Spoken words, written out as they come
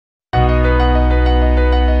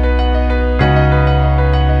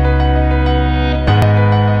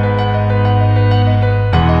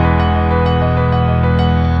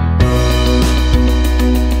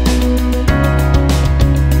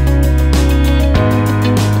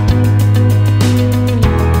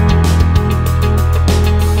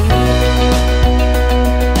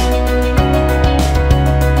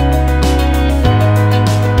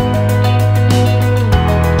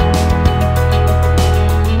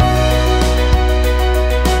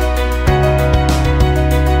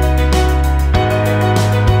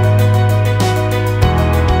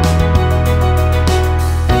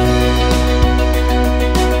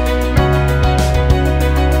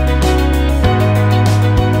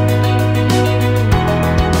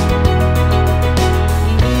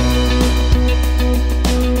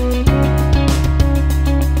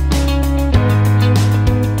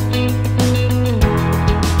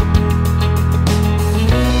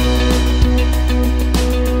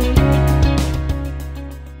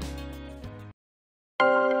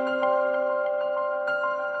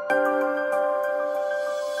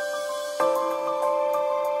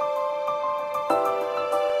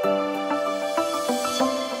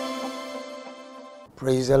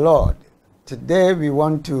Praise the Lord. Today we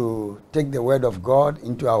want to take the word of God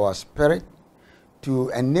into our spirit to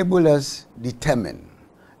enable us determine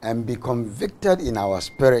and be convicted in our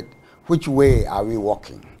spirit which way are we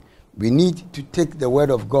walking. We need to take the word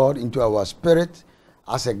of God into our spirit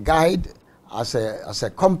as a guide, as a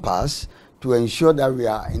compass to ensure that we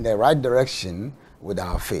are in the right direction with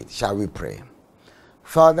our faith. Shall we pray?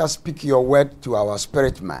 Father, speak your word to our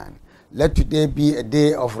spirit man. Let today be a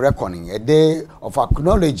day of reckoning, a day of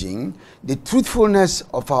acknowledging the truthfulness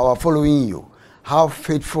of our following you. How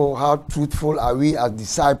faithful, how truthful are we as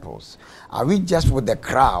disciples? Are we just with the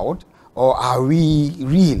crowd, or are we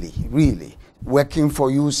really working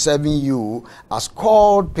for you, serving you as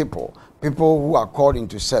called people who are called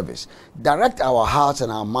into service? Direct our hearts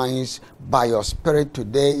and our minds by your Spirit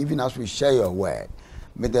today, even as we share your word.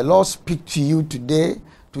 May the Lord speak to you today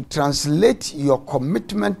to translate your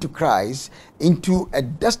commitment to Christ into a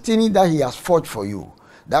destiny that he has forged for you.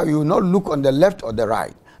 That you will not look on the left or the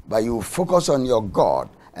right, but you will focus on your God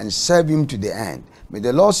and serve him to the end. May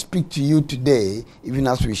the Lord speak to you today, even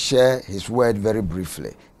as we share his word very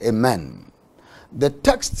briefly. Amen. The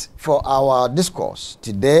text for our discourse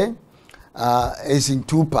today is in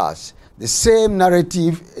two parts. The same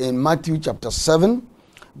narrative in Matthew chapter 7,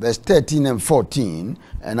 verse 13 and 14,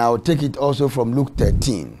 and I will take it also from Luke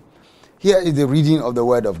 13. Here is the reading of the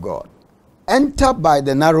word of God. Enter by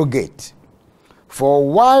the narrow gate, for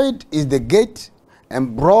wide is the gate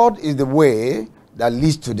and broad is the way that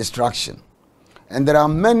leads to destruction, and there are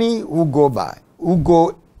many who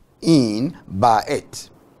go in by it.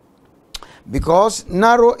 Because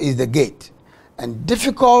narrow is the gate and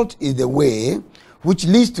difficult is the way which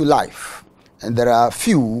leads to life, and there are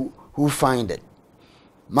few who find it.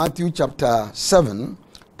 Matthew chapter 7,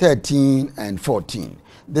 13 and 14.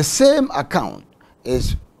 The same account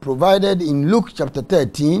is provided in Luke chapter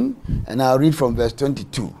 13, and I'll read from verse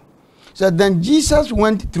 22. So then Jesus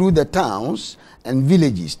went through the towns and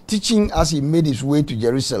villages, teaching as he made his way to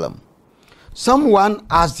Jerusalem. Someone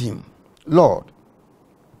asked him, Lord,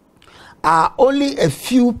 are only a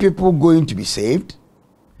few people going to be saved?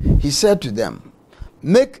 He said to them,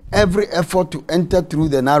 make every effort to enter through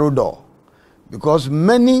the narrow door, because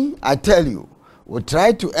many, I tell you, will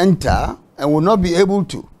try to enter and will not be able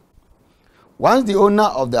to. Once the owner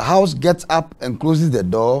of the house gets up and closes the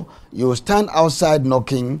door, you will stand outside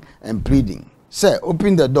knocking and pleading. Say,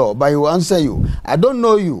 open the door, but he will answer you, I don't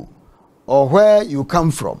know you or where you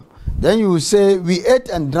come from. Then you will say, we ate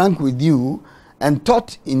and drank with you and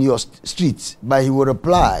taught in your streets. But he will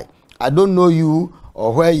reply, I don't know you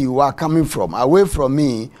or where you are coming from. Away from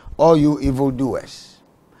me, all you evildoers.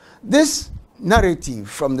 This narrative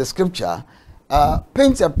from the scripture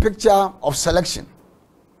paints a picture of selection.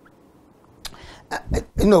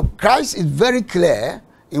 Christ is very clear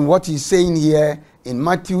in what he's saying here in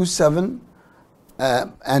Matthew 7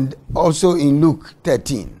 and also in Luke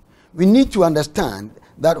 13. We need to understand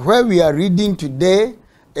that where we are reading today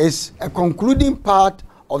is a concluding part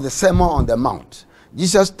of the Sermon on the Mount.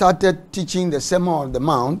 Jesus started teaching the Sermon on the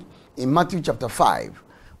Mount in Matthew chapter 5.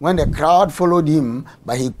 When the crowd followed him,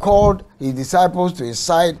 but he called his disciples to his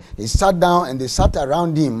side, he sat down and they sat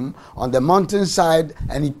around him on the mountainside,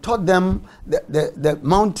 and he taught them the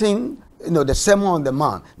mountain, the Sermon on the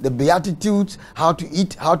Mount, the Beatitudes, how to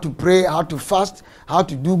eat, how to pray, how to fast, how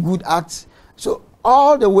to do good acts. So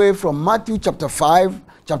all the way from Matthew chapter 5,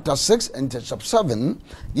 chapter 6 and chapter 7,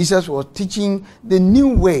 Jesus was teaching the new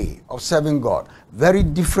way of serving God, very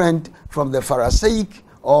different from the Pharisaic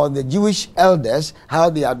or the Jewish elders, how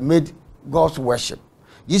they had made God's worship.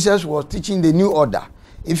 Jesus was teaching the new order.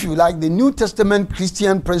 If you like, the New Testament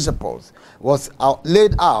Christian principles was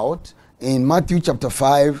laid out in Matthew chapter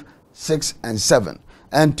 5, 6 and 7.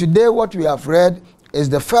 And today what we have read is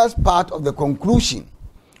the first part of the conclusion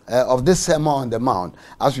of this Sermon on the Mount,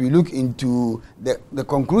 as we look into the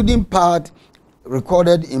concluding part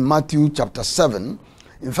recorded in Matthew chapter 7.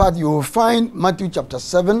 In fact, you will find Matthew chapter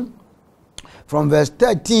 7 from verse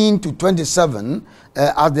 13 to 27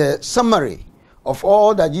 as the summary of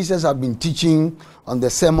all that Jesus has been teaching on the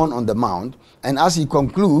Sermon on the Mount. And as he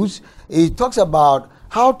concludes, he talks about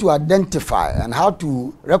how to identify and how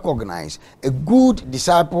to recognize a good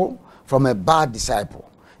disciple from a bad disciple.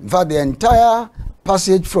 In fact, the entire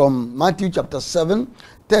passage from Matthew chapter 7,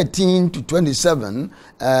 13 to 27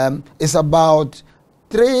 is about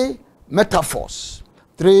three metaphors,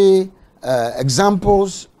 three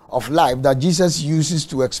examples of life that Jesus uses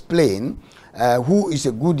to explain who is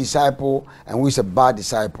a good disciple and who is a bad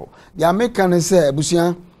disciple. The Americans say,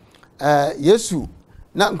 Busia, Yesu,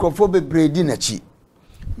 na nkrofo bebredi na chi.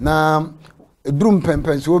 Na edrum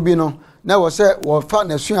pempen so bi no na wo se wo fa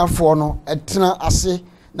na suafo no etena ase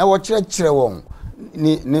na wo kyerɛkyerɛ wɔn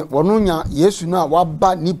ni wono nya Yesu na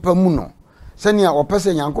waba nipa mu no sɛnea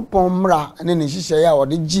wɔpɛsɛ Nyankopɔn mmra ne ne hyehyɛ a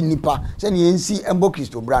wɔde gyi nipa sɛnea ensi embo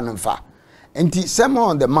Kristo bra no mfa enti Sermon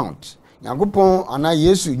on the Mount Nyankopɔn ana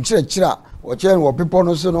Yesu nkyerɛkyerɛ wo kyerɛ wo pepo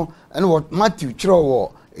no so no ɛne wo Matthew kyerɛ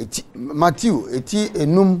wo Matthew eti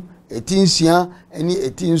enum eti nsia eni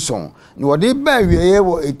eti nson na wɔde ba wieye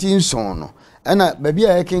wo eti nson no ɛna baabi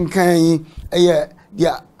a yɛkenkan yi ɛyɛ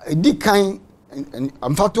dia edi kan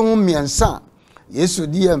amfato ho miɛnsa Yesu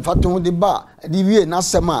di amfato ho de ba de wie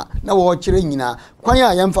n'asɛm a na wo kyerɛ nyina kwan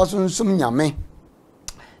a yɛmfa so nsum nyame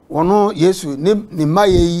wono Yesu ne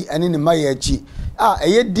maye yi ene ne maye achi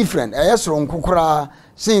ɛyɛ different ɛyɛ soro nkokora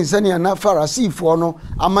sin sɛnea na Farisifo no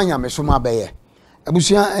ama nyame so ma bɛyɛ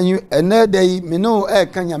abusua ene dai me no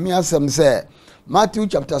ka nyame asɛm sɛ Matthew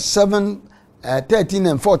chapter 7 13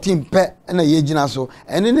 and 14 pe na yegyina so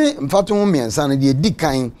ene ne mfato ho miɛnsa no de di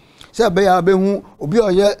kan sɛ bɛya bɛhu obi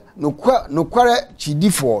ɔyɛ nokware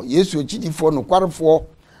chidifo Yesu chidifo nokwarefo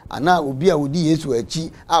ana obi a wodi Yesu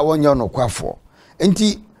achi a wonyɛ nokwafo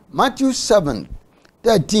enti Matthew 7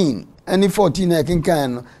 13 and 14 na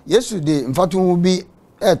kenkan no Yesu de mfato ho bi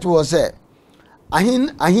ɛto sɛ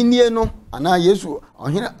ahinie no ana Yesu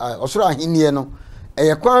osoro ahinie no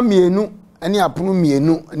ɛyɛ kwan mienu ɛne apono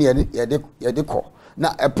mienu ne yɛde kɔ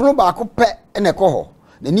na ɛpono baako pɛ ɛna ɛkɔ hɔ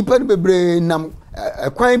na nipa no bebre nam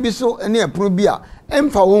kwan bi so ɛne apono bi a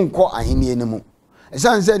ɛmfa wo nkɔ ahinie no mu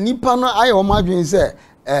ɛsan sɛ nipa no ayɛ wɔn adwen sɛ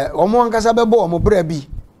wɔn ankasa bɛbɔ wɔn bra bi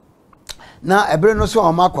na ɛbre no so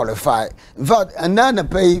wɔn qualify in fact and then the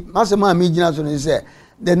pay masema mi gyina so ne sɛ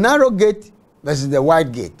the narrow gate versus the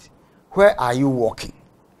wide gate where are you walking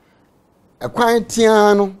ekwan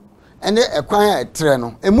tiano ene ekwan a etre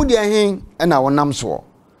no emu de hen na wonam so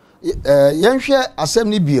yenhwe asem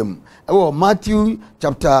ni biem ewo Matthew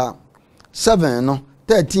chapter 7 no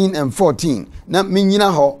 13 and 14 na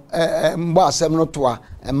menyina ho mbo asem no toa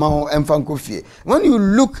ema ho emfa nkofie. When you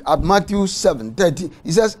look at Matthew 7:13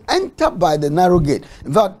 it says enter by the narrow gate.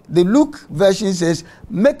 In fact the Luke version says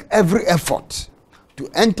make every effort to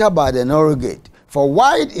enter by the narrow gate, for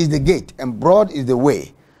wide is the gate and broad is the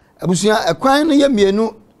way. Abusia ekwan no ye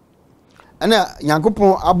mienu ana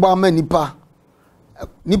Nyankopon abama nipa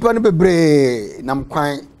no bebre nam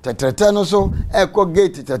kwan tetrete no so ekọ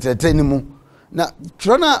gate tetrete ni mu na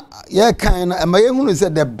trona ye kan na ema ye hunu se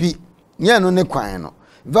da bi nye no ne kwan no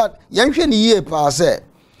but yenhwe ni ye pa se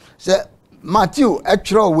Matthew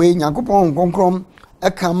etwero we Nyankopon konkrom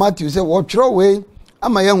eka Matthew se wo twero we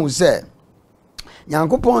ama ye hu se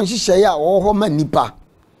Nyankopon hihye ya wo ho ma nipa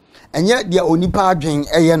enye dia onipa adwen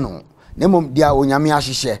eye no nemom dia onyame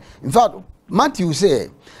ahihye. In fact Matthew say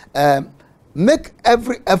make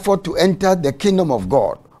every effort to enter the kingdom of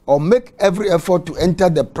God, or make every effort to enter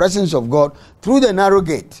the presence of God through the narrow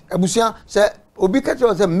gate. Ebusia say obi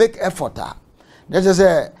katro say make effort a that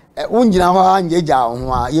say unjina ho anje ja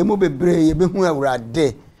ho a ye mo bebre ye behu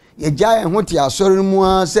awurade ye ja ye ho ti asori mu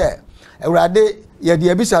a say awurade ye de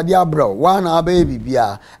ebisade abro wa na ba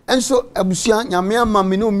bibia enso ebusia nyame ama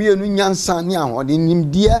me no mienu nyansa ne ahode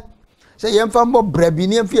nimdie say ye mfa mbo bra bi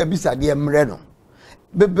ne mfa ebisade emre no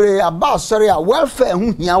bebre aba asori a welfare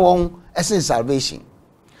hu hia won esen salvation.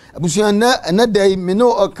 Abusuan na dai me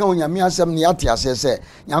no aka onyame asem ne yate ase se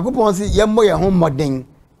Yakobon se ye mo ye ho modern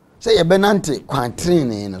se ye benante kwan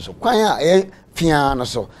training no so kwan a e fia no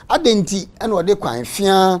so adenti ena ode kwan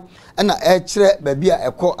fia ena e kire babia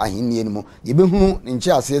ekọ ahenie no mu ye behu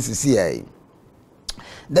nche ase sisi ai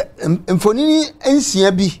the mfonini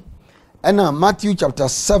ensia bi ena Matthew chapter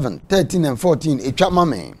 7 13 and 14 etwa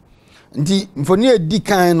mame nti mfoni edi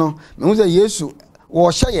kan no me hu se Yesu wo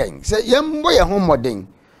hye yen se ye mbo ye ho modern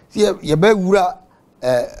ye ba wura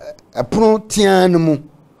epono tian no mu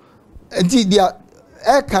nti dia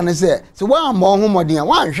e kan se wa mo ho modern a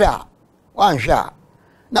wanhwe a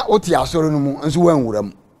na oti asoro no mu nso wan wura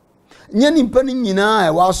mu nya nimpa ni nyina e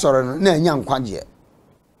wa asoro no na anya nkwaje.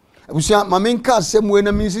 Abusia mamenka asemwe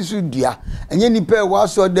na minsisu dua enye nipa e wa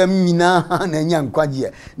asoro dam nyina na anya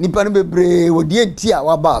nkwaje nipa no bebre wodi enti a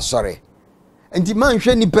wa ba asoro enti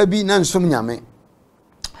manhwe nipa bi na nsom nyame.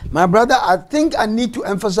 My brother, I think I need to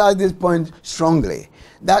emphasize this point strongly,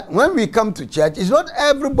 that when we come to church, it's not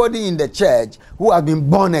everybody in the church who have been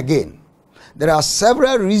born again. There are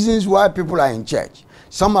several reasons why people are in church.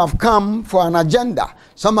 Some have come for an agenda.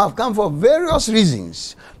 Some have come for various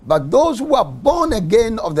reasons. But those who are born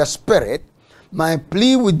again of the Spirit, my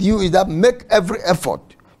plea with you is that make every effort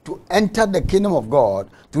to enter the kingdom of God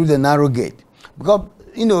through the narrow gate. Because,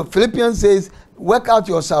 Philippians says, work out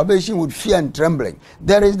your salvation with fear and trembling.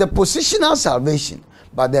 There is the positional salvation,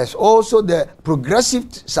 but there's also the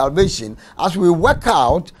progressive salvation as we work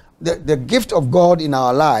out the gift of God in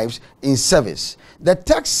our lives in service. The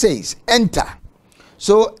text says, enter.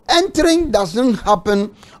 So entering doesn't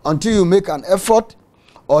happen until you make an effort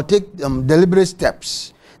or take deliberate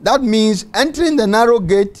steps. That means entering the narrow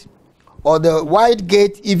gate or the wide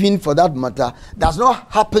gate, even for that matter, does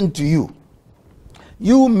not happen to you.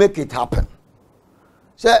 You make it happen.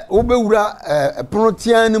 Say obewura epono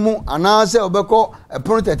tian mu anase obeko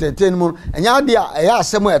epono tetete mu enya dia eya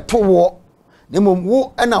asem etowo nemom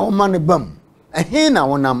wo na wo ma ne bam ehe na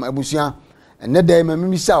wonam abusua ene dai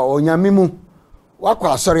mamimisa onyame mu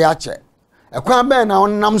wakwa asori ache ekwan be na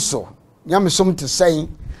wonam so nyamesom te sei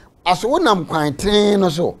aso wonam kwan tren no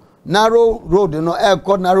so narrow road no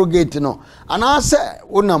narrow gate no anase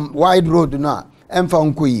wonam wide road no emfa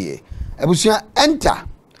nkoyie abusua enter.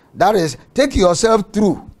 That is, take yourself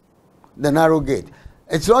through the narrow gate.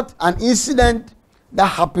 It's not an incident that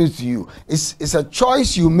happens to you. It's a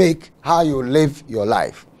choice you make how you live your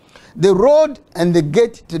life. The road and the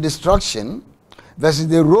gate to destruction versus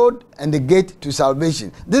the road and the gate to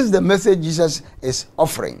salvation. This is the message Jesus is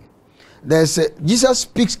offering. Jesus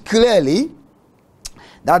speaks clearly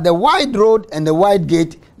that the wide road and the wide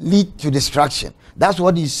gate lead to destruction. That's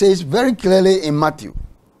what he says very clearly in Matthew.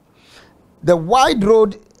 The wide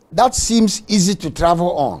road that seems easy to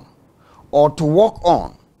travel on or to walk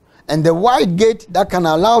on, and the wide gate that can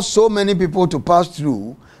allow so many people to pass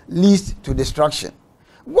through leads to destruction.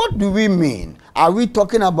 What do we mean? Are we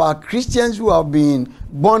talking about Christians who have been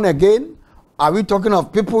born again? Are we talking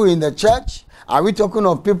of people in the church? Are we talking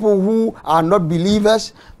of people who are not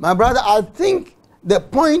believers? My brother, I think the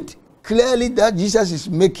point clearly that Jesus is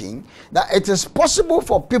making, that it is possible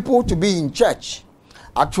for people to be in church.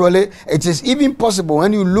 Actually, it is even possible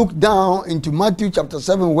when you look down into Matthew chapter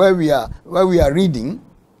 7 where we are reading.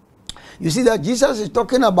 You see that Jesus is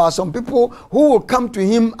talking about some people who will come to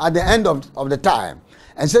him at the end of the time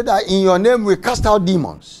and say that in your name we cast out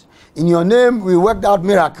demons. In your name we worked out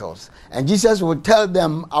miracles. And Jesus will tell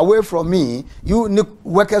them, away from me, you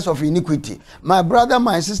workers of iniquity. My brother,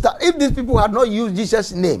 my sister, if these people had not used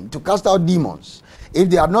Jesus' name to cast out demons, if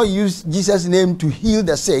they had not used Jesus' name to heal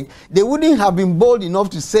the sick, they wouldn't have been bold enough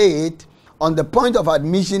to say it on the point of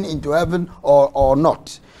admission into heaven or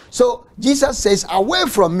not. So Jesus says, away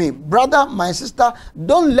from me. Brother, my sister,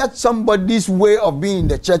 don't let somebody's way of being in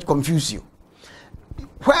the church confuse you.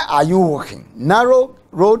 Where are you walking? Narrow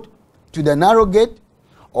road to the narrow gate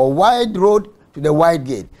or wide road to the wide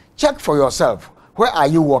gate? Check for yourself. Where are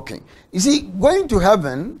you walking? You see, going to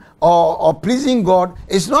heaven or pleasing God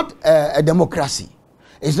is not a democracy.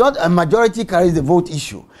 It's not a majority carries the vote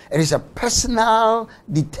issue. It is a personal,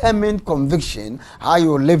 determined conviction how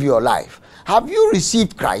you live your life. Have you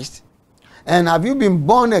received Christ? And have you been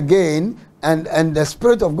born again and the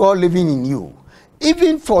Spirit of God living in you?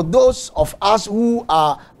 Even for those of us who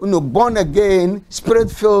are born again,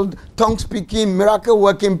 Spirit-filled, tongue-speaking,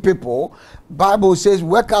 miracle-working people, Bible says,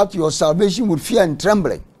 work out your salvation with fear and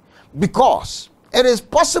trembling. Because it is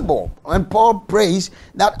possible, when Paul prays,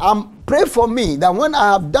 that pray for me, that when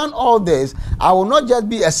I have done all this, I will not just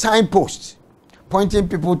be a signpost pointing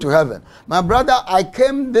people to heaven. My brother, I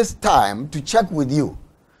came this time to check with you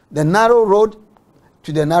the narrow road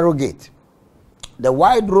to the narrow gate, the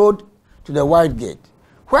wide road to the wide gate.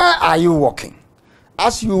 Where are you walking?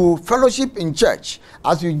 As you fellowship in church,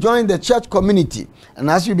 as you join the church community, and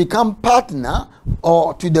as you become partner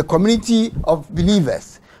or to the community of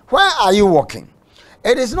believers, where are you walking?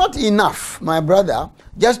 It is not enough, my brother,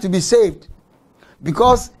 just to be saved.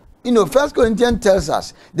 Because, 1 Corinthians tells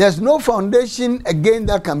us, there's no foundation again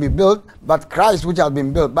that can be built but Christ which has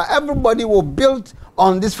been built. But everybody will build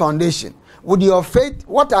on this foundation. With your faith,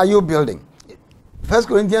 what are you building? 1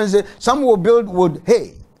 Corinthians says, some will build with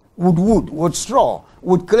hay, with wood, with straw,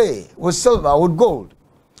 with clay, with silver, with gold.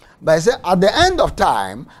 But I say, at the end of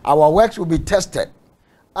time, our works will be tested.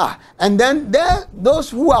 And then those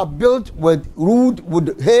who are built with wood,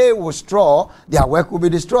 with hay, with straw, their work will be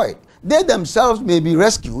destroyed. They themselves may be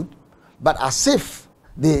rescued, but as if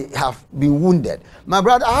they have been wounded. My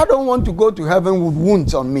brother, I don't want to go to heaven with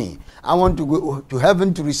wounds on me. I want to go to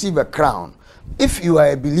heaven to receive a crown. If you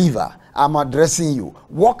are a believer, I'm addressing you.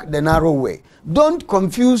 Walk the narrow way. Don't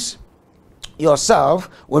confuse yourself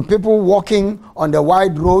with people walking on the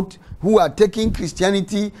wide road who are taking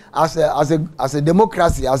Christianity as a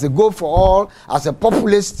democracy, as a go for all, as a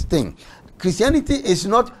populist thing. Christianity is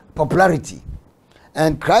not popularity.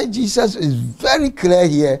 And Christ Jesus is very clear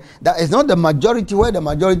here that it's not the majority, where the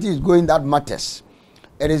majority is going, that matters.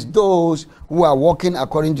 It is those who are walking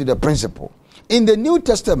according to the principle. In the New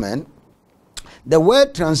Testament, the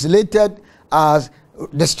word translated as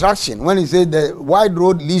destruction, when he says the wide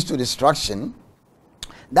road leads to destruction,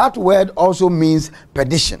 that word also means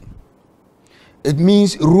perdition. It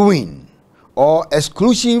means ruin or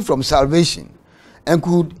exclusion from salvation, and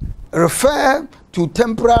could refer to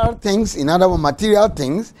temporal things, in other words, material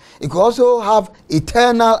things. It could also have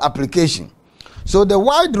eternal application. So the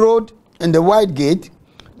wide road and the wide gate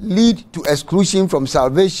lead to exclusion from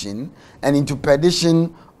salvation and into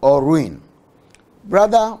perdition or ruin.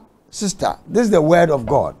 Brother, sister, this is the word of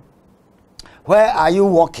God. Where are you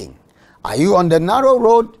walking? Are you on the narrow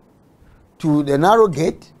road to the narrow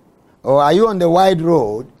gate, or are you on the wide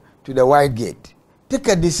road to the wide gate? Take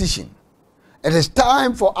a decision. It is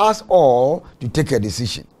time for us all to take a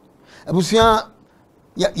decision. Abusia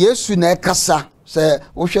Yesu na kasa say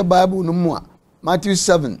wohwe Bible no mu a Matthew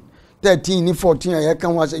 7:13 ni 14 ya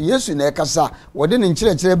kan wa say Yesu na kasa wode ne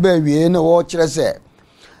nkyerɛkyerɛ ba wie na wo kyerɛ say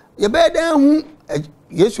ye be dan hu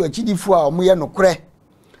Yesu akidifo a omo ye nokore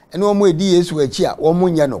ene omo edi Yesu aki a omo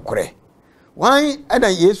nye nokore. Wan ada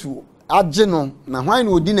Yesu agye no na hwan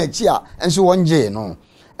na odi na aki a enso wonje no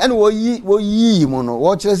ene wo yi mo no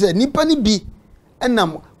wo kyerɛ say nipa ni bi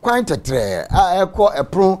enam kwan tetre a ekɔ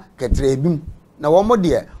epro ketre bim na womo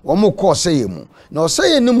de womo kɔ seye mu na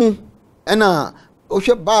oseye ni mu ena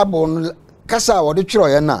ohwe Bible no kasa wo de twero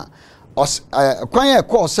ye na kwan ya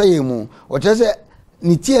ekɔ seye mu wo kyerɛ say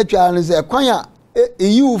ni tie atwa no say kwan ya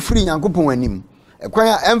eyi wo free Nyankopɔn anim kwan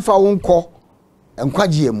ya emfa wo nkɔ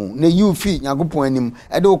enkwagye mu na eyi wo free Nyankopɔn anim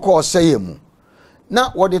ede wo kɔ seye mu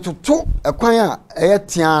na wo de toto kwan ya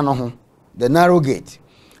eyetia no ho, the narrow gate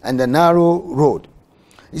and the narrow road.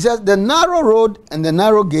 He says the narrow road and the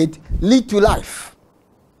narrow gate lead to life.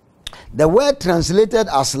 The word translated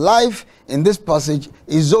as life in this passage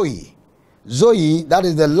is Zoe. Zoe, that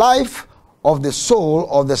is the life of the soul,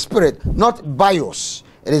 of the spirit, not bios.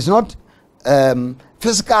 It is not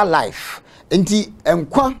physical life. Enti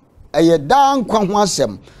enkwa ayeda nkwa ho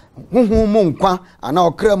asem huhu mu nkwa ana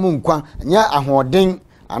okra mu nkwa nya ahoden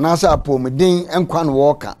ana sa apomden enkwa no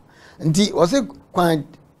woka. Enti wose kwan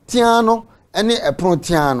tiano ene epro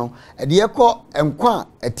tiano ede yekɔ enkwa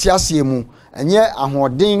etiase mu enye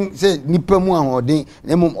ahoden se nipa mu ahoden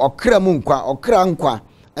nemum okra mu nkwa okra nkwa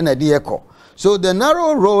ene de yekɔ. So the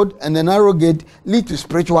narrow road and the narrow gate lead to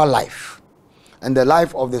spiritual life and the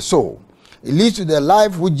life of the soul. It leads to the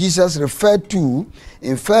life which Jesus referred to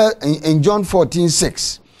in John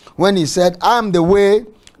 14:6 when he said, I am the way,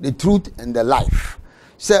 the truth, and the life.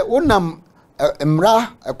 Say unam emra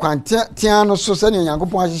kwantia no so sene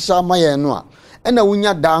Nyankopɔn ahyehya maye no a ena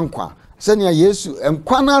wunya dankwa sene Yesu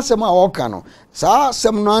enkwa na asem a woka no saa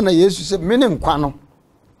asem no na Yesu se mene nkwa no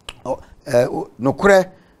nokure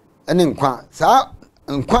ene nkwa saa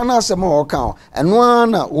nkwa na asem a woka eno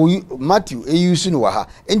na Matthew eyusu no ha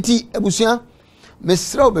enti ebusua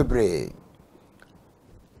mesraw bebre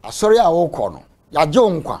asori a wokɔ no yaje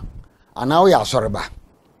nkwa ana wo ya asori ba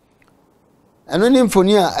eno ni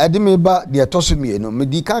mfoni a ede me ba de etoso mienu me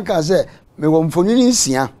di kanka se me wo mfoni ni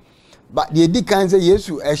nsia ba de di kan se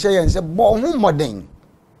Yesu ehye yen se bo ho moden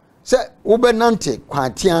se wo be nante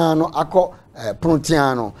kwatia no akɔ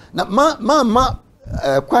prontia no na ma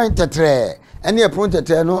kwan tetre ene pron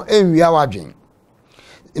tetre no enwia wadwen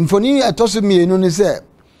mfoni etoso mienu ni se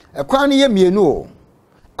kwan ne ye mienu o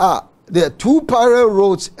there are two parallel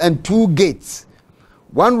roads and two gates.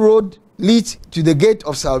 One road leads to the gate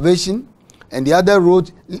of salvation, and the other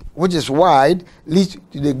road, which is wide, leads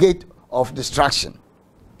to the gate of destruction.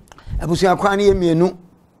 Abusia kwani ye mienu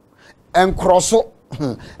enkroso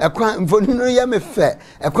ekwan mfoni no ye mefe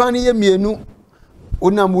ekwani ye mienu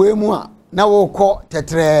unamwe mu a na wokɔ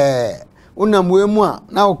tetre unamwe mu a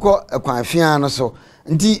na wokɔ ekwan fia no so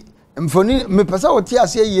nti mfoni mepesa woti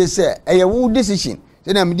ase ye se eye wo decision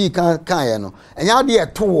se na medi kan ye no enya de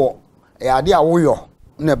etowo eye de awoyo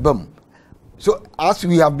na bam. So as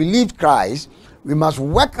we have believed Christ, we must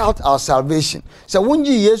work out our salvation. So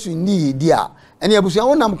wunji Yesu ni dia ene abusia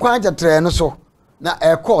wonam kwan tetre no so na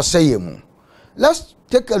ekɔ seye mu. Let's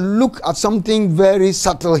take a look at something very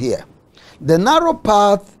subtle here. The narrow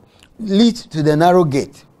path leads to the narrow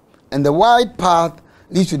gate, and the wide path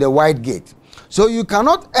leads to the wide gate. So you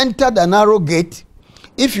cannot enter the narrow gate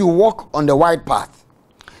if you walk on the wide path.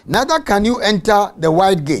 Neither can you enter the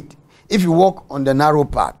wide gate if you walk on the narrow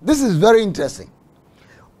path. This is very interesting.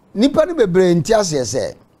 Nipa ni bebre ntiase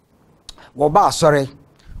se wo ba sorry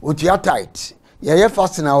otua tight ye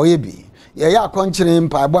fast na wo ye bi ye akonkyere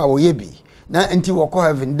mpa bo a wo ye bi na enti wo ko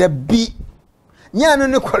heaven the bi nya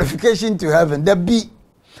no qualification to heaven the bi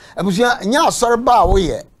abusia nya asore ba wo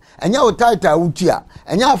ye enya wo tight a wotua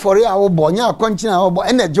enya afore a wo bo nya akonkyere a wo bo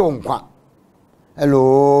ena je nkwa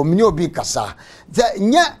hello me obi kasa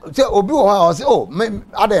se obi wo ha say oh me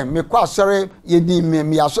adam me kwa sori ye di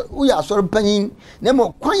me aso wo ya sori panyin na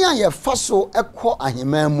mo kwan ya fa so ekọ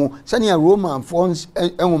aheman mu se ne roman fons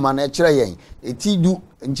enwoma na kire yen eti du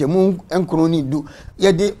nchemu enkro ni du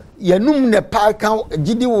ye de yanum ne pa kan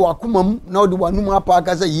gidi wo akomam na odi wanum apa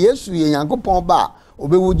ka say yesu ye yankopon ba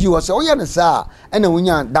obewoji wo se wo ye ne sa ena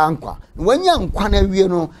wonya dankwa wonya nkwa na wie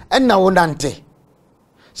no ena wo nante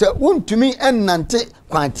se untumi ennante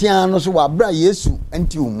kwantia no so wabra Yesu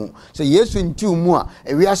enti umu se Yesu enti umu a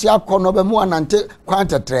ewiase akono be mu anante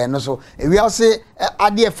kwantetre no so ewiase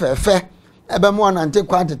ade fefe ebe mu anante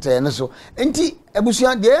kwantetre no so enti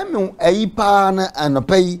ebusua de emu ayipa na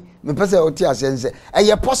anopai me pese oti asense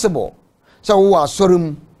eye possible so wo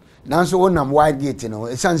asorum nanso wonam wide gate no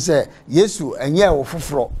esanse Yesu enye wo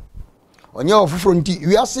foforo onye wo foforo nti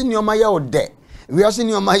ewiase nioma ye ode ewiase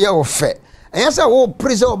nioma ye ofe and yes, oh,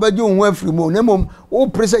 praise obey you went free mo. Nemo, oh,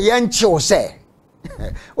 praise yan chill say.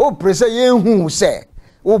 Oh, praise yan who say.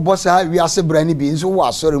 Oh, boss, we are se brandy beans.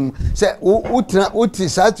 Oh, sorry, say, oh, uti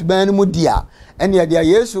sat ban mudia. And yet,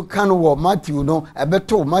 yes, you can walk Matthew, no, I bet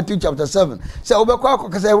to Matthew chapter 7. Say, Obaqua,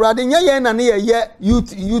 because I read in yan and year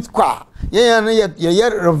youth qua. Ye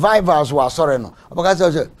revivals were sorry, no. Because I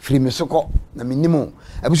was free me so called the minimum.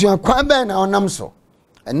 I was your quite bad now, namso.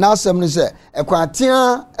 And now somebody say, a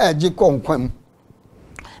quantia a jicon quim,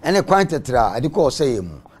 and a quantitra, I decall say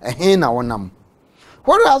him, a hen our num.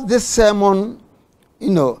 Whereas this sermon,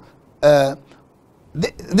 you know,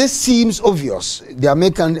 this seems obvious. The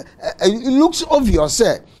American, it looks obvious,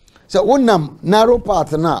 say. So one narrow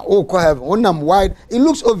path now, oh, one wide, it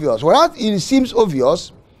looks obvious. Whereas it seems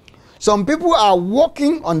obvious, some people are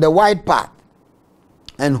walking on the wide path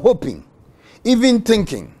and hoping, even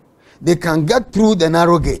thinking, they can get through the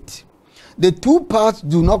narrow gate. The two paths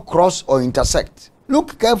do not cross or intersect.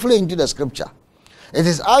 Look carefully into the scripture. It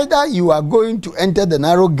is either you are going to enter the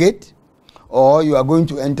narrow gate or you are going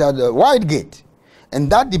to enter the wide gate.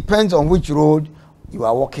 And that depends on which road you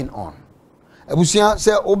are walking on. Ebusia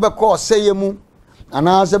say obeko seyemu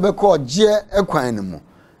ana se beko je ekwanemu.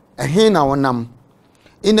 Ehin na wonam.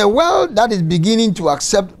 In a world that is beginning to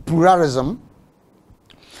accept pluralism,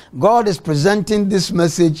 God is presenting this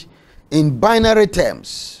message in binary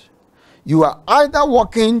terms. You are either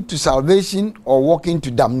walking to salvation or walking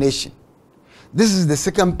to damnation. This is the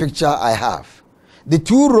second picture I have. The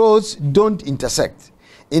two roads don't intersect.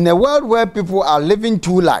 In a world where people are living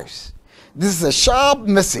two lives, this is a sharp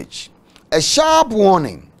message, a sharp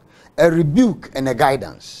warning, a rebuke, and a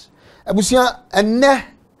guidance. Ebusia enne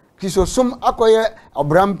kisosum akoye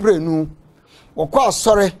obrampre nu okwa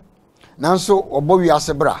sore nanso obo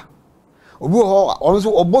wiase bra. Obi ho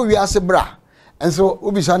onso obo wiase bra enso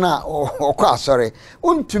obisa na okwa sorry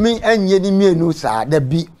untumi enye ni mienu sa da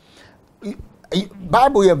bi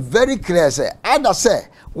Bible is very clear say either say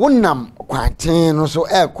wonam kwanten no so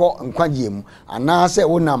ekọ nkwaje mu ana say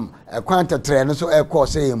wonam kwantetre no so ekọ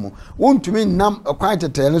say mu untumi nam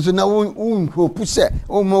kwantetre no so na hope say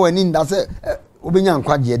o mo wani nda say obenya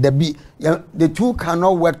nkwaje da bi the two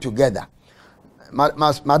cannot work together.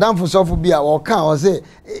 Madam Fusofu Bia or can or say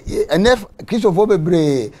enough Christopher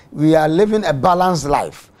Bebre, we are living a balanced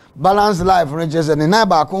life. Balanced life, just and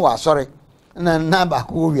Nabaku, sorry, and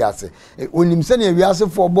Nabaku, we are say. When him sending we ask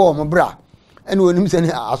for bomb, bra, and when him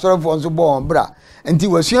sending a sort of on bomb, bra, and he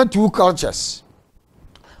was here two cultures.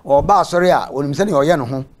 Or Basoria, when him sending or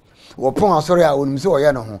Yano, or Pon Soria, when him saw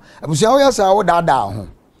Yano. I was always our dada.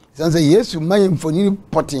 Since yes, you may for you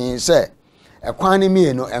potting, say, a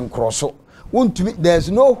quanime no and cross.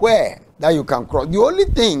 There's nowhere that you can cross. The only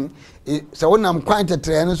thing is so when I'm quite a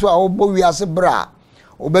trainer, so I will be as a bra.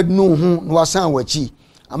 Obed no no san wachi.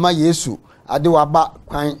 Ama Yesu ade waba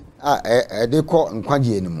kwan de ko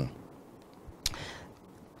nkwaje enimu.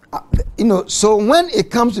 You know, so when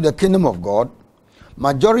it comes to the kingdom of God,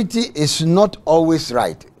 majority is not always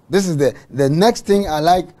right. This is the next thing I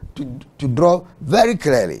like to draw very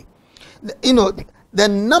clearly. You know, the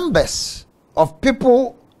numbers of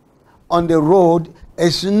people on the road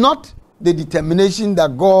is not the determination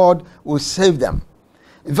that God will save them.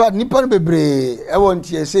 In fact, Nippon Bebre, I want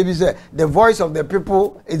to say the voice of the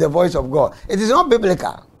people is the voice of God. It is not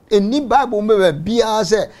biblical. In the Bible,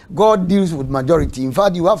 God deals with majority. In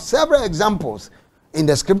fact, you have several examples in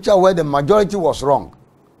the scripture where the majority was wrong.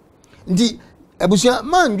 The Ebusia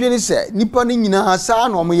man really said, Nippon in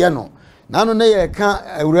Hasan or Muyano. Nano ne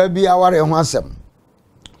can't be our own.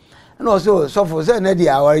 And also, so for saying that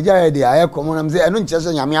our the I common, I'm saying, I don't just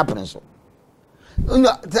say,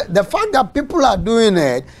 the fact that people are doing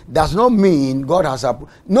it does not mean God has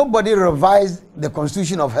nobody revised the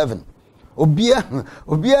constitution of heaven.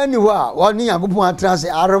 Obia ni wa wani Nyankopon atrase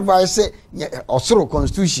revise osoro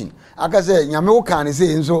constitution. Aka say nyame wo kan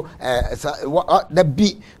say nso the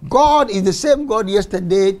be God is the same God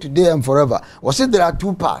yesterday, today and forever. We say there are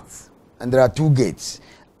two paths and there are two gates.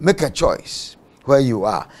 Make a choice where you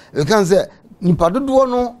are. You can say nipa dodo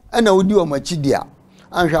no na odi o machi dia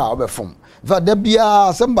anhwa obefom. Va da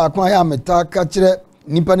bia samba kwa ya meta ka kire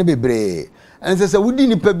nipa ne bebre. And say wodi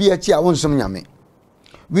nipa bi achi a wonsom nyame.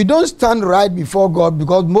 We don't stand right before God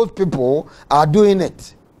because most people are doing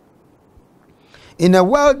it. In a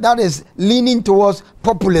world that is leaning towards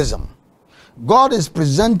populism, God is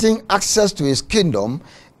presenting access to his kingdom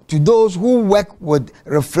to those who work with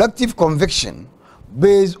reflective conviction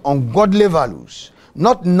based on godly values,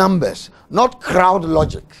 not numbers, not crowd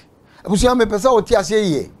logic. Abusia me pesa oti ase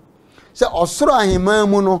ye. Se osoro ahema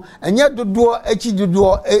mu no enye dodo echi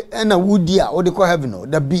dodo na wudi a wo de ko heaven no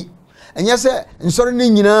da bi. Enye se nsoro ni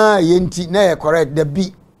nyina ye nti na ye correct da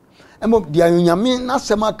bi. Emo dia nyame na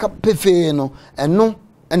sema ka pefe no eno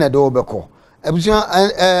ena de obeko.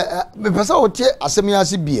 Abusia me pesa oti asemi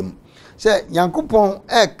ase biem. Se Nyankopon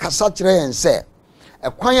kasa kire yen se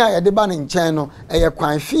ekwan a ye de ba ne nchen no ye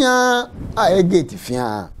kwan fia a ye gate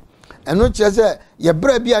fia. Eno kire se ye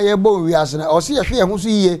bra bi a ye bo wiase na o se ye hwe ye ho so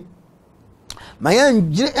yie.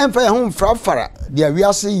 Mayan emfa ye ho mfrafara de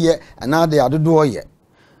wiase ye ana de adodo ye.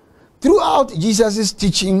 Throughout Jesus'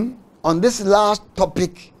 teaching on this last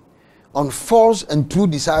topic on false and true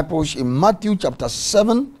disciples in Matthew chapter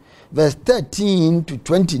 7 verse 13 to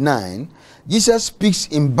 29, Jesus speaks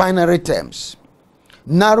in binary terms,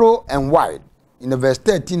 narrow and wide, in the verse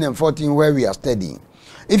 13 and 14 where we are studying.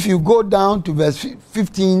 If you go down to verse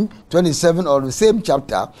 15, 27 or the same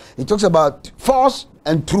chapter, he talks about false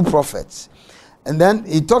and true prophets. And then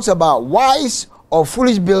he talks about wise or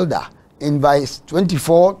foolish builder in verse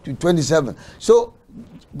 24 to 27. So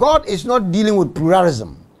God is not dealing with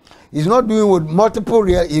pluralism. He's not dealing with multiple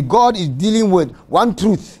reality. God is dealing with one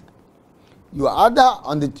truth. You are either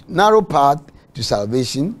on the narrow path to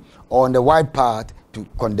salvation or on the wide path to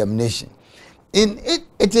condemnation. In it,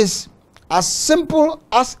 it is as simple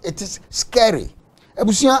as it is scary.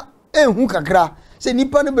 Ebusia ehun kakra se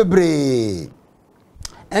nipa no bebre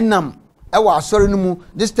enam ewa sorry no mu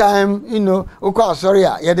this time okwa sorry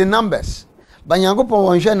ya the numbers ba Nyankopon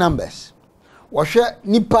won hwe numbers wo hwe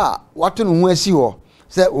nipa wato no hu asi ho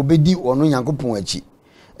se obedi ono Nyankopon achi.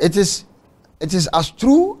 It is as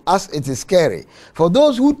true as it is scary. For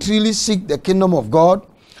those who truly seek the kingdom of God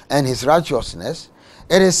and his righteousness,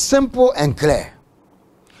 it is simple and clear.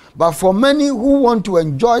 But for many who want to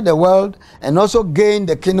enjoy the world and also gain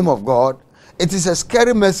the kingdom of God, it is a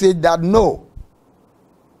scary message that no,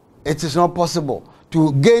 it is not possible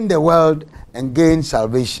to gain the world and gain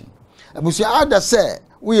salvation. Abusia ada say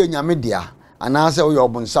we nyame dia anase we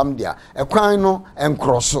obunsam dia ekwan no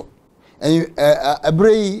enkroso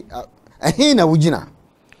ebrei ehina wugina.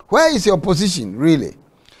 Where is your position really?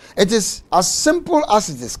 It is as simple as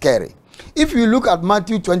it is scary. If you look at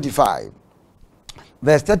Matthew 25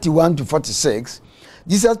 verse 31 to 46,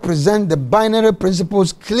 Jesus presents the binary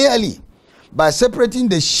principles clearly by separating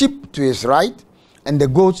the sheep to his right and the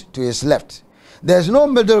goat to his left. There is no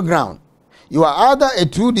middle ground. You are either a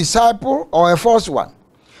true disciple or a false one.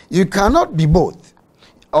 You cannot be both,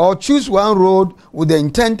 or choose one road with the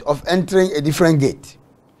intent of entering a different gate.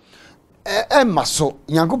 Maso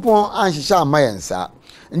Nyankopon anshisha amayensa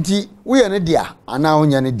nti we ne dia ana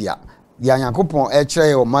onya ne dia dia Nyankopon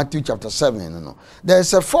kire o Matthew chapter 7 no. There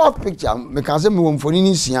is a fourth picture me kan say me wo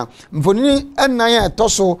mfonini sia mfonini enan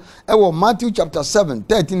etoso e Matthew chapter 7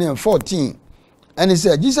 13 and 14. And he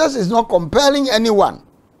said Jesus is not compelling anyone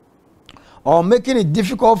or making it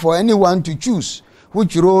difficult for anyone to choose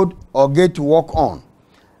which road or gate to walk on,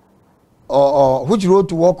 or which road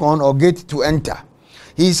to walk on or gate to enter.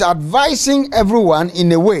 He is advising everyone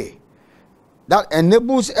in a way that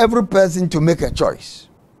enables every person to make a choice.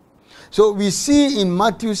 So we see in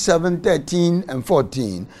Matthew 7, 13 and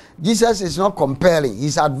 14, Jesus is not compelling,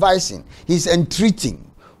 he's advising, he's entreating.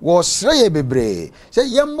 Was reye bebre say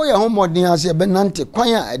yemmo ya homodin ase benante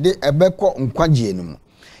kwan a de ebeko nkwaje enum.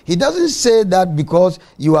 He doesn't say that because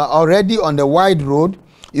you are already on the wide road,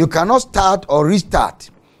 you cannot start or restart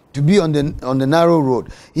to be on the narrow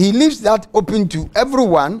road. He leaves that open to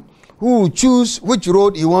everyone who will choose which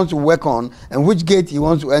road he wants to work on and which gate he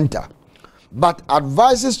wants to enter. But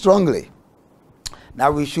advises strongly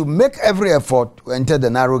that we should make every effort to enter the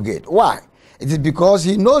narrow gate. Why? It is because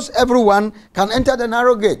he knows everyone can enter the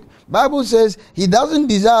narrow gate. Bible says he doesn't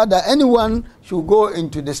desire that anyone should go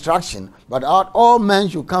into destruction, but all men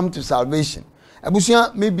should come to salvation.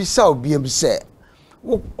 Abusia maybe so be say.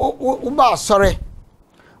 Uba sorry.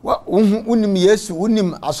 unim Yesu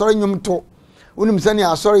unim asori nyum to unim sani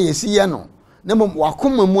asori yesi ye no na mom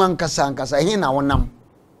wakoma mu ankasa he na wonam.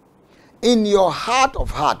 In your heart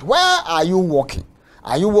of heart, where are you walking?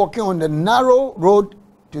 Are you walking on the narrow road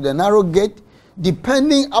to the narrow gate,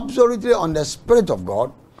 depending absolutely on the Spirit of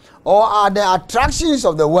God, or are the attractions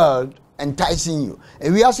of the world enticing you?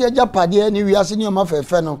 If we are saying Japadi, ni we are saying your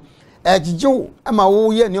mafe no, ejijo ama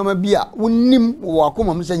wo ye nyoma bia wonim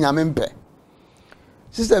wakoma mu se nyame mpe.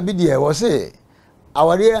 Sister Bidia was say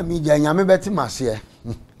aware mi ja nyame beti mase.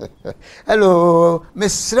 Hello,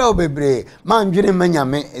 Miss Bebre, man dwene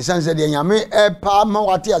manyame, esanse de nyame pa ma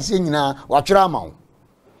wate ase nyina watwera ma wo.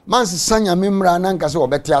 Man se nyame mra na nka se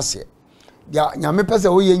obete ase. Dia nyame pese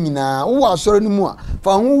wo ye nyina, wo asoro ni mu a,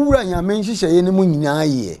 fa ho wura nyame nhihye ni mu nyina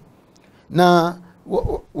ye. Na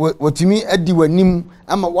wotimi adi wanim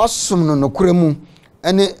ama wasom no nokure mu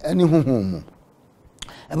ene honhom mu.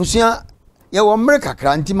 Abusia ye wo mre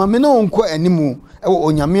kakra nti ma me na onko animu ewo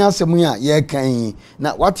onyame asemu a ye kan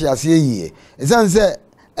na wate ase yie esanse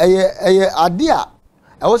eye ade a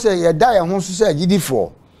ewo se ye da ye ho so se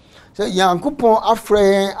agidifo se yankopon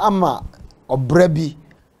afre ama obra bi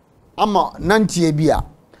ama nantie bi a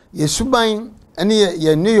ye suban ene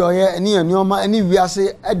ye nuyoye ene ye nyoma ene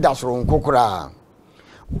wiase edasoro nkokora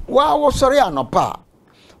wa wo sori anopa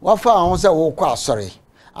wa fa ho se wo kwa sori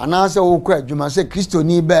ana se wo kwa adwuma se Kristo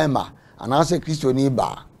ni bema ana se Kristo ni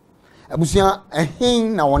ba abusia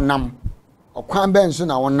ehin na wonam okwan ben so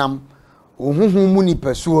na wonam ohuhu mu ni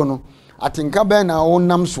pesuo no atenka ben na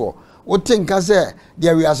wonam so wotenka se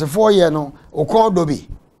dia wiasefo ye no okodo bi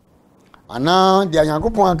ana dia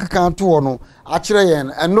Nyankopon akaka to no akire ye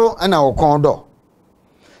eno na okodo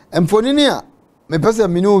emfonini a me pese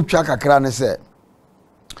me no twa kakra ne se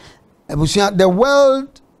abusia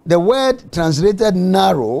the word translated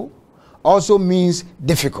narrow also means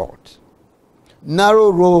difficult. Narrow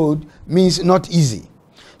road means not easy.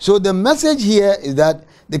 So the message here is that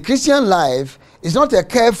the Christian life is not a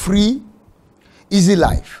carefree, easy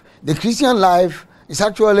life. The Christian life is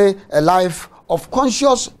actually a life of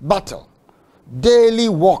conscious battle, daily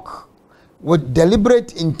walk with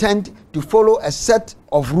deliberate intent to follow a set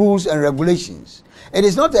of rules and regulations. It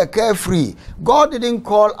is not a carefree. God didn't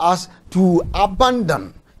call us to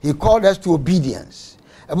abandon. He called us to obedience.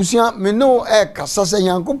 Abusia me no kasa se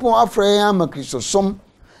Nyankopon afre ya ma Kristosom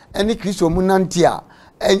ene Kristo mu nante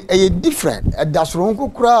a different dasoro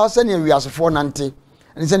nkokura se ne wiasefo nante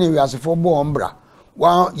ene se ne wiasefo bo ombra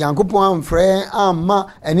wa Nyankopon amfre amma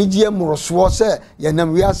ene gie moroso se ye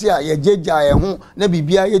nam wiase a ye jeja ye ho na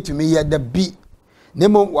bibia yetumi ye da bi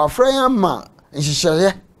nemo wafre ya ma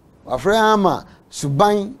nhihye wafre ya ma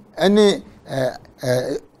suban ene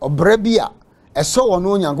obra bia eso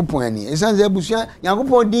wono Nyankopon ani esanze abusia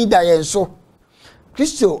Nyankopon din da ye so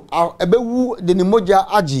Kristo ebewu de ne moja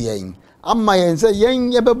age yen amma yen se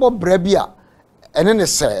yen ye bebo bra bia ene ne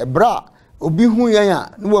se bra obi hu yen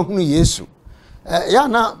a no wahunu Yesu ya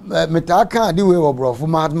na metaka di we obrofo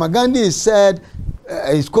Mahatma Gandhi said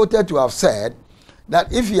is quoted to have said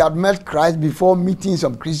that if he had met Christ before meeting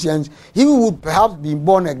some Christians, he would perhaps be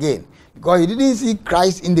born again because he didn't see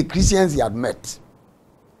Christ in the Christians he had met.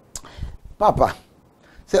 Papa,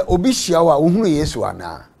 say obi hia wa ohunu Yesu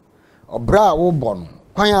ana. Obra wo bono,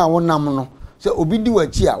 kwan a wonam no, say obi di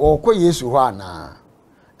wachi a wo kɔ Yesu ho ana.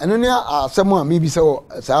 Eno ne asɛm a mebi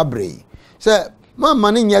sɛ saa brɛ. Say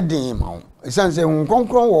mama ne nya den ma wo. Esan sɛ hun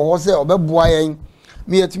konkron wo ho sɛ obɛboa yɛn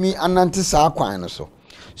me yetumi anante saa kwan no so.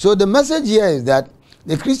 So the message here is that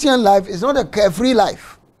the Christian life is not a carefree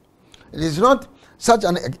life. It is not such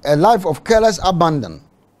a life of careless abandon.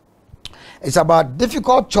 It's about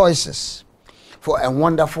difficult choices for a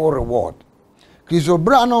wonderful reward. Kristo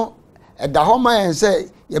brano da homa en say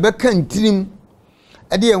ye be kan tirim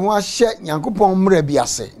e de ho ahye Nyankopon mra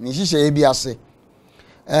biase ni hihye biase.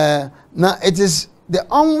 Now it is the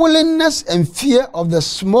unwillingness and fear of the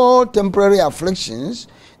small temporary afflictions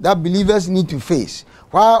that believers need to face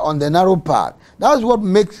while on the narrow path. That's what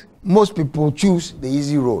makes most people choose the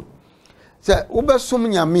easy road. Say obesom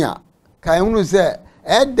nyame a kai hunu say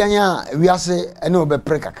edan a wiase ene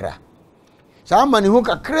obepre kakra. Sa mani hu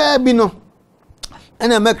kakra bi no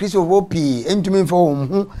ene ma Kristo wo pi entumi mfa wo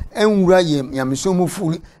hu enwura ye nyameso mu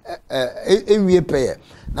fu enwie peye.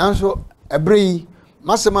 Nanso ebre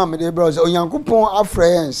masema me de bro say Onyankopon afra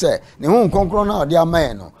yen say ne hu nkonkron na ode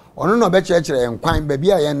amaye no ono no be kyerɛkyerɛ nkwan ba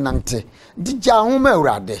bia ye nante nti gya ho ma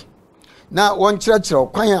awurade na won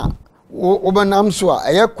kyerɛkyerɛ kwan a wo benam so a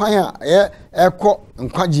ɛyɛ kwan a ɛyɛ ɛkɔ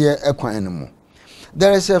nkwagye ɛkwan no mu.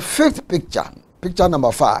 There is a fifth picture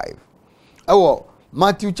number 5.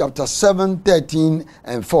 Matthew chapter 7, 13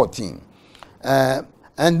 and 14. And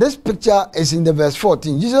And this picture is in the verse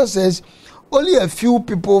 14. Jesus says, only a few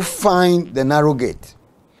people find the narrow gate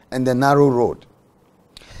and the narrow road.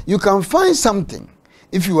 You can find something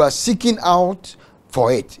if you are seeking out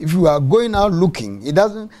for it. If you are going out looking, it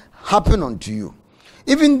doesn't happen unto you.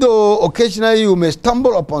 Even though occasionally you may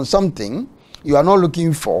stumble upon something you are not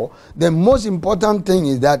looking for, the most important thing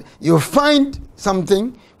is that you find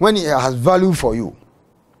something when it has value for you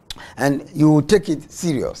and you will take it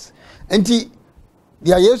serious. And the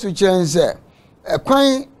Yesu chen say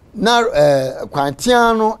kwan na kwan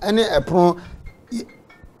tiano ene epro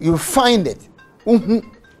you find it.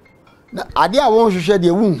 Na ade a won hwehwe de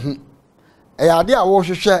wonhu. Ade a wo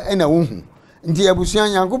hwehwe ena wonhu. Nti abusua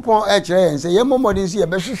Nyankopon e kire yen say yemomodin si ye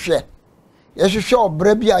be hwehwe. Ye hwehwe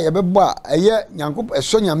obra bi a ye bebo a eye Nyankopon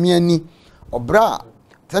eso nyame ani obra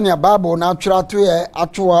tania Bible na atwera to ye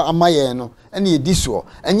atwa amaye no ene edi so.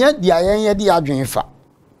 Enye dia yen ye de adwen fa.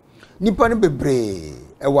 Nipa no bebre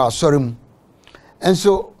e wa asore mu.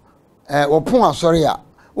 Enso wopon asore a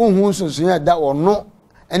wonhu sunsun ya da ono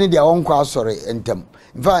ene dia wonko asore entem.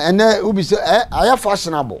 In fact, ene ubi say aya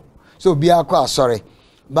fashionable. So be akwa asore.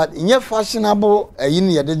 But in your fashionable yin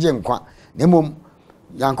ye de je nkwa. Na mom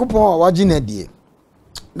Yankopon waji na die.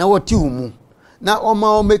 Na woti umu. Na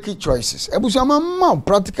o make choices. Ebusama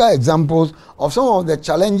practical examples of some of the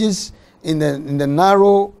challenges in the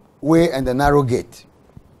narrow way and the narrow gate.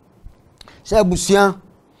 Say abusia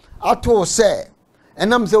ato say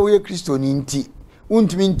enam say we Kristo ni nti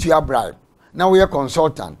untimi ntua bribe na we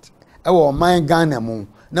consultant e wo man Ghana mu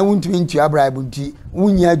na untimi ntua bribe nti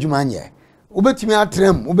unya adwuma nye obetimi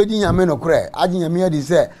atrem obedi nyame no kore agi nyame adi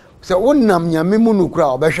say wonnam nyame mu no kore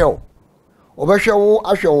obehwe wo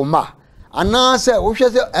ahwe wo ma ana say wo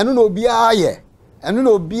hwe say eno na obia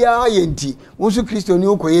ye nti wonsu Kristo ni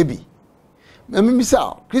okoye bi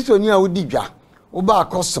memimisa Kristo ni a wodi dwa wo ba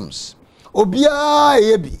customs obia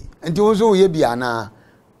yebi enti wonso yebi ana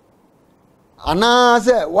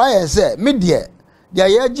se why say me de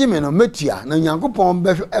ye gime no metua na Nyankopon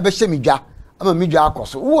be hye me dwa ama me dwa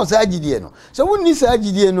akoso wo sa agidie no so wonni sa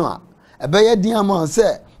agidie no a ebe ye din ama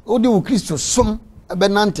se odi wo Kristo som ebe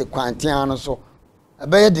nante kwantian no so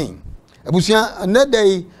ebe ye din abusia na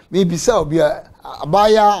dai me bisa obia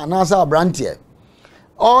abaya anasa abrante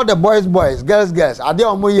all the boys girls ade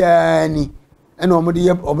omo ye ni ene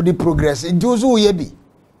omodi progress ntuzo ye bi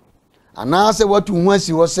anase watu hu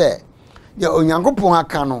asi wo se ye Onyankopon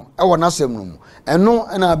aka no e wo nasem no mu eno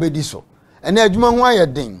ena abedi so ena adwuma ho aye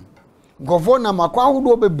den gofo na makwa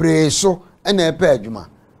hodo bebre so ena epe adwuma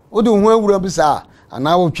odi hu awura bi sa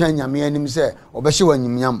ana wo twa nyame anim se obehye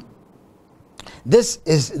wanyimnyam. This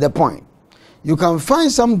is the point. You can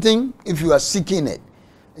find something if you are seeking it.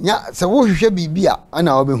 Nya se wo hwehwe bibia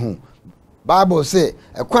ana obehu. Bible say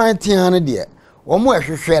ekwan tian de omo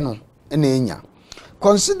ehwehwe no ena enya.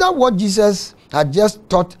 Consider what Jesus had just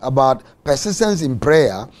taught about persistence in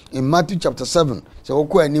prayer in Matthew chapter 7. So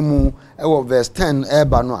okwa animu e verse 10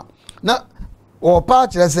 eba no. Now or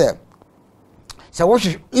part say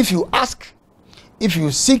if you ask, if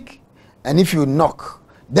you seek, and if you knock,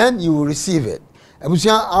 then you will receive it.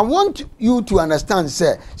 I want you to understand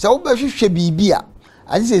say so obehwehwe bibia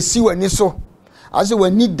as say si wani so as we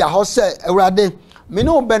need the house ewrade me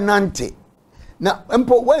no benante na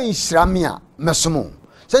empo wan hyrame a mesomo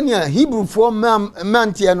senia Hebrew for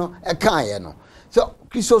mantie no ekaye no so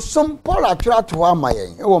Kristo som Paul atwera to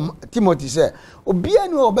amayen e Timothy say obia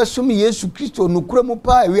ni obesom Yesu Kristo nukuremu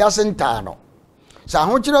pa ewi asenta no sa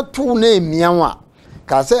ho kire to na emiawa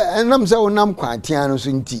ka say enam say onam kwantian no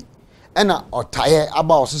so nti ena otaye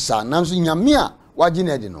aba osesa nanso nyame a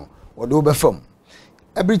wagine de no wodo obefam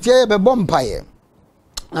ebritie be bompaye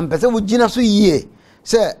na mpese wo gina so yie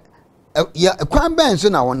say ya kwan ben so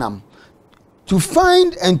na wonam to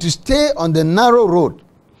find and to stay on the narrow road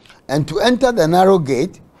and to enter the narrow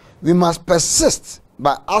gate. We must persist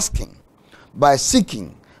by asking, by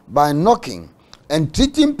seeking, by knocking, and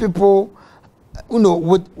treating people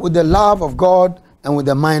with the love of God and with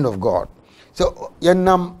the mind of God. So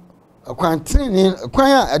yenam kwan training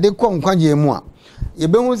kwan a de kwa nkwaje mu a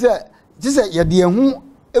yebehu se tise yede ehu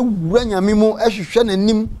ewura nyame mu ehwehwe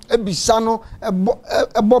nanim ebisa no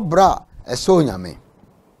ebo bra eso nyame.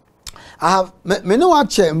 I have me no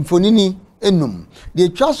ache mfonini enum de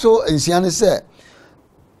twa so ensiane se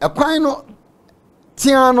ekwan no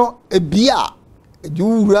tiano ebia de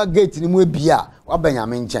wura gate ni mu ebia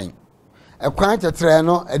wabanyame nchen ekwan tetre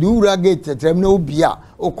no de wura gate tetre no obia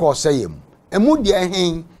okọ sayem emu de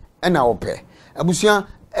hen ena ope abusia.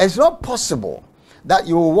 It's not possible that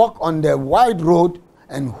you will walk on the wide road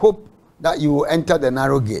and hope that you will enter the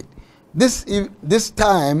narrow gate. This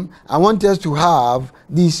time I want us to have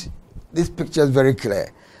this these pictures very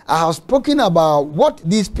clear. I have spoken about what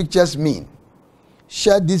these pictures mean.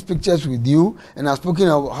 Shared these pictures with you, and I've spoken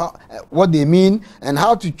of what they mean and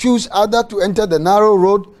how to choose either to enter the narrow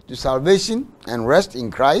road to salvation and rest in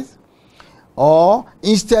Christ, or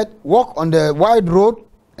instead walk on the wide road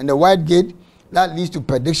and the wide gate that leads to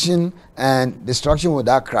perdition and destruction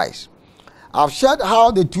without Christ. I've shared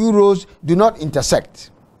how the two roads do not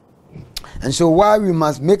intersect, and so why we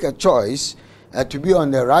must make a choice to be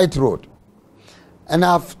on the right road. And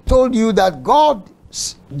I've told you that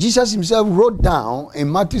Jesus himself wrote down in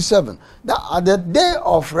Matthew 7 that at the day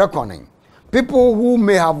of reckoning, people who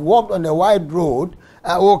may have walked on the wide road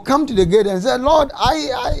will come to the gate and say, Lord,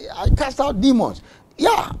 I cast out demons.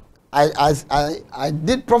 Yeah, I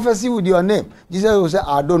did prophecy with your name. Jesus will say,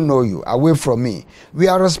 I don't know you, away from me. We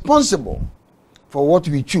are responsible for what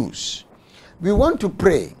we choose. We want to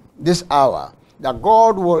pray this hour that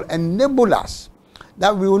God will enable us,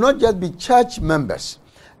 that we will not just be church members,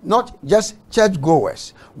 not just church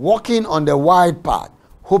goers, walking on the wide path,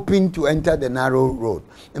 hoping to enter the narrow road.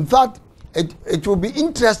 In fact, it will be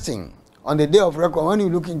interesting on the day of reckoning, when you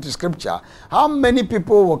look into scripture, how many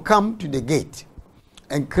people will come to the gate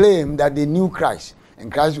and claim that they knew Christ,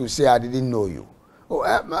 and Christ will say, I didn't know you.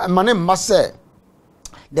 My name must say,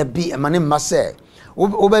 my name must say,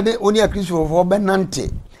 only a Christian of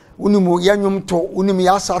Obenante. Unimu yanyum to unimu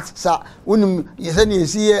yasat sa unimu yeseni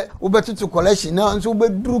yesiye ubetu to collection na nso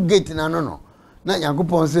ubedru gate na no na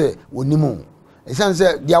Yankopon say unimu esan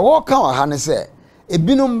say dia wo kan wa ha ne say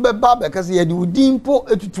ebinum beba beka say yedi udin po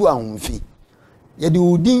etutu ahunfi yedi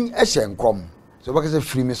udin ehye nkom so beka say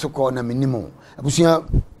free me so call na minimu abusia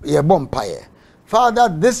ye bompaye. Father,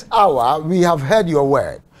 this hour we have heard your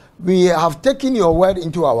word. We have taken your word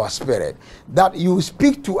into our spirit, that you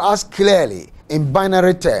speak to us clearly in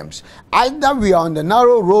binary terms. Either we are on the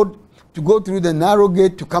narrow road to go through the narrow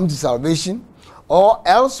gate to come to salvation, or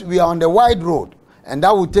else we are on the wide road, and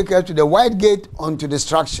that will take us to the wide gate unto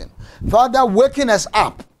destruction. Father, waking us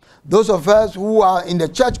up, those of us who are in the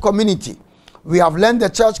church community, we have learned the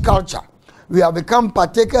church culture. We have become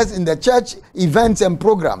partakers in the church events and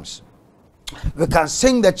programs. We can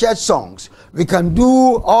sing the church songs. We can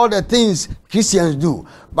do all the things Christians do.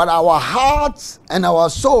 But our hearts and our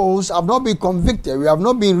souls have not been convicted. We have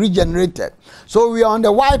not been regenerated. So we are on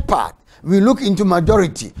the wide path. We look into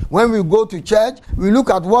majority. When we go to church, we look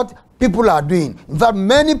at what people are doing. In fact,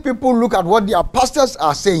 many people look at what their pastors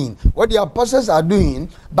are saying, what their pastors are doing,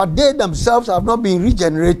 but they themselves have not been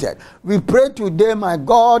regenerated. We pray today, my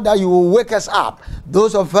God, that you will wake us up.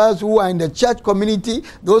 Those of us who are in the church community,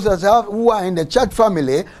 those of us who are in the church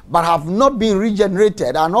family, but have not been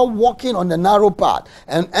regenerated, are not walking on the narrow path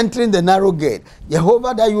and entering the narrow gate.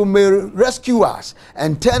 Jehovah, that you may rescue us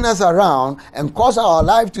and turn us around and cause our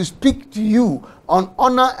life to speak to you on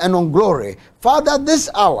honor and on glory. Father, this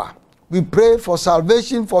hour, we pray for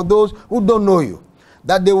salvation for those who don't know you,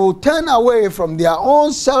 that they will turn away from their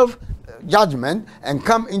own self-judgment and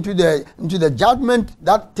come into the judgment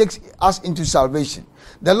that takes us into salvation.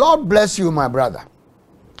 The Lord bless you, my brother.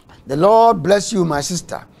 The Lord bless you, my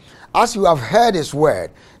sister, as you have heard his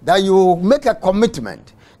word, that you will make a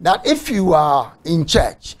commitment that if you are in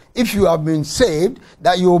church, if you have been saved,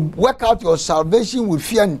 that you will work out your salvation with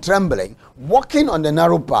fear and trembling, walking on the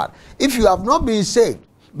narrow path. If you have not been saved,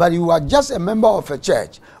 but you are just a member of a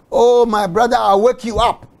church, oh, my brother, I'll wake you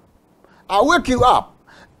up. I'll wake you up.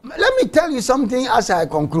 Let me tell you something as I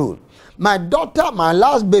conclude. My daughter, my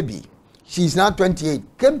last baby, she's now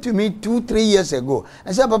 28, came to me 2-3 years ago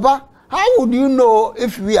and said, Papa, how would you know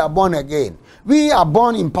if we are born again? We are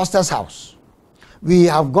born in pastor's house. We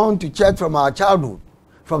have gone to church from our childhood,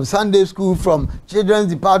 from Sunday school, from children's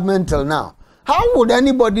department till now. How would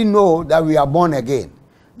anybody know that we are born again?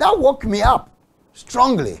 That woke me up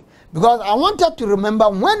strongly, because I wanted to remember,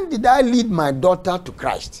 when did I lead my daughter to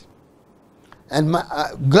Christ? And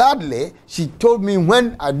gladly she told me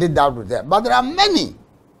when I did that with her. But there are many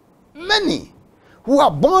who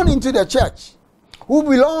are born into the church, who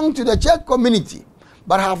belong to the church community,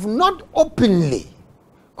 but have not openly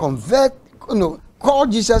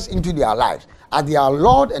called Jesus into their lives as their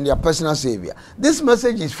Lord and their personal Savior. This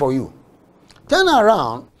message is for you. Turn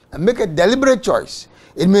around and make a deliberate choice.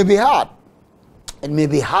 It may be hard. It may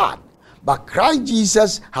be hard, but Christ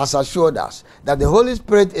Jesus has assured us that the Holy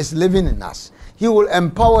Spirit is living in us. He will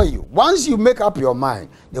empower you. Once you make up your mind,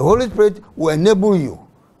 the Holy Spirit will enable you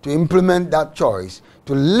to implement that choice,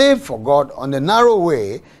 to live for God on the narrow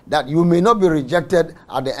way, that you may not be rejected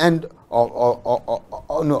at the end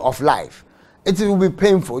of life. It will be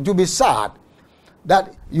painful. It will be sad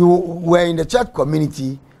that you were in the church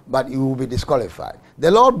community, but you will be disqualified.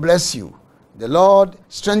 The Lord bless you. The Lord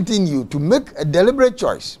strengthen you to make a deliberate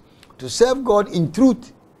choice to serve God in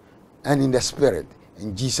truth and in the Spirit.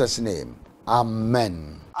 In Jesus' name,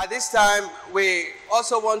 amen. At this time, we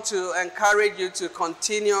also want to encourage you to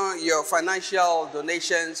continue your financial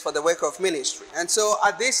donations for the work of ministry. And so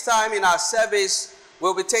at this time in our service,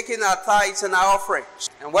 we'll be taking our tithes and our offerings.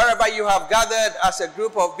 And wherever you have gathered as a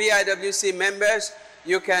group of BIWC members,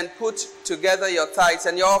 you can put together your tithes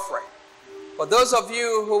and your offering. For those of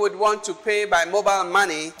you who would want to pay by mobile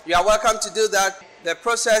money, you are welcome to do that. The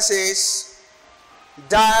process is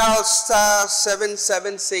dial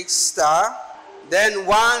 *776*, then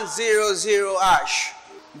 100#.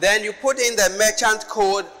 Then you put in the merchant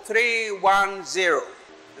code 310.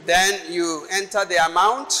 Then you enter the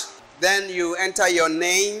amount. Then you enter your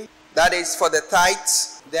name, that is for the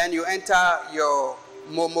tithes. Then you enter your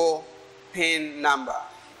Momo PIN number.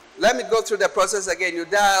 Let me go through the process again. You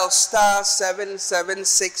dial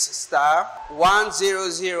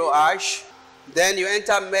 *776*100#. Then you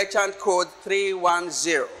enter merchant code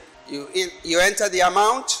 310. You enter the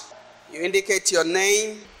amount, you indicate your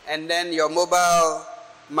name, and then your mobile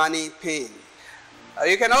money PIN.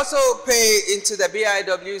 You can also pay into the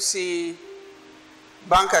BIWC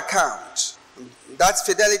bank account. That's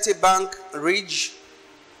Fidelity Bank Ridge.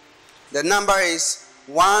 The number is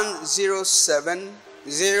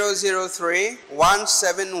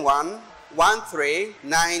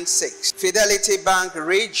 107-003-171-1396. Fidelity Bank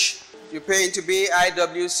Ridge. You pay into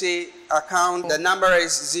BIWC account. The number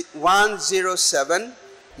is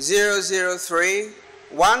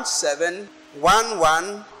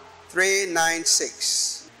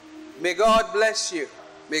 107-003-171-1396. May God bless you.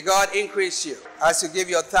 May God increase you as you give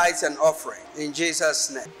your tithes and offering. In Jesus'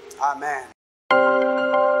 name. Amen.